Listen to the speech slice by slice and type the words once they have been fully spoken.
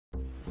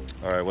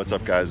All right, what's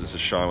up, guys? This is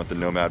Sean with the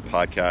Nomad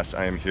Podcast.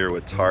 I am here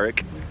with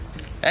Tarek.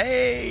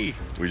 Hey!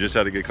 We just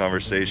had a good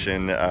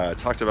conversation,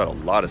 talked about a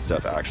lot of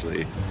stuff,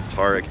 actually.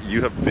 Tarek,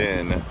 you have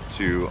been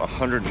to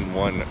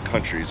 101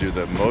 countries. You're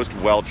the most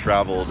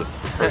well-traveled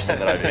person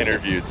that I've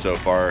interviewed so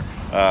far.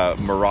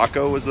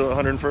 Morocco was the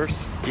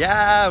 101st?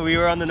 Yeah, we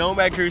were on the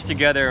Nomad cruise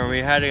together, and we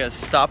had a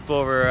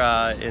stopover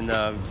in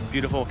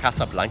beautiful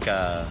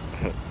Casablanca.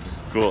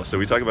 Cool. So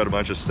we talk about a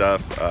bunch of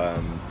stuff.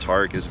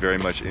 Tarek is very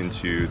much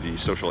into the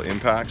social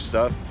impact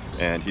stuff,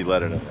 and he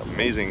led an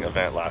amazing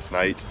event last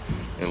night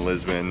in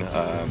Lisbon.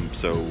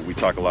 So we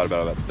talk a lot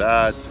about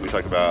that. We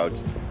talk about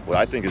what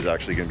I think is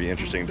actually going to be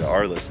interesting to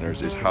our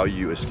listeners is how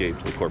you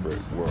escaped the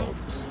corporate world.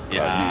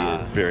 Yeah. You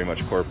were very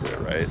much corporate,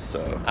 right?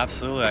 So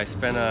absolutely. I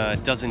spent a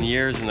dozen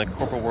years in the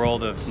corporate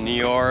world of New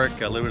York,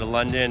 a little bit of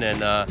London,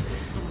 and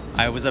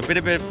I was a bit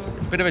of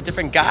a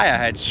different guy. I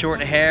had short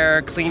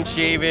hair, clean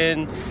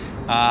shaven,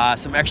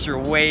 some extra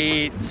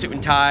weight, suit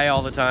and tie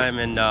all the time,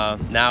 and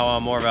now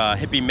I'm more of a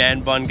hippie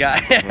man bun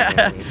guy.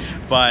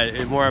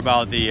 But more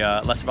about the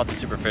less about the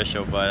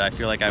superficial. But I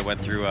feel like I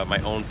went through my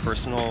own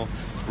personal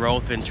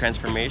growth and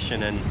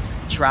transformation, and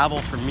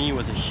travel for me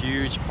was a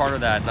huge part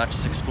of that. Not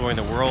just exploring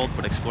the world,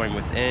 but exploring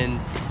within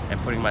and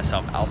putting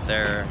myself out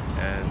there,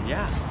 and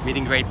yeah,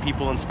 meeting great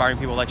people, inspiring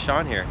people like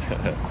Sean here.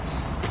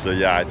 So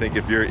yeah, I think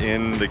if you're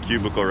in the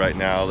cubicle right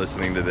now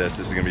listening to this,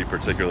 this is going to be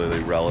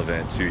particularly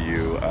relevant to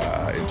you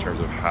in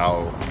terms of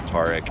how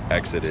Tarek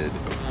exited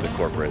the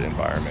corporate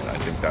environment. I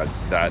think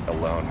that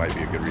alone might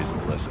be a good reason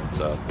to listen.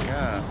 So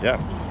yeah.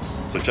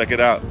 So check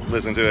it out,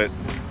 listen to it.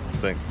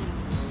 Thanks.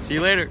 See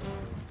you later.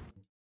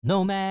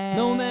 Nomad.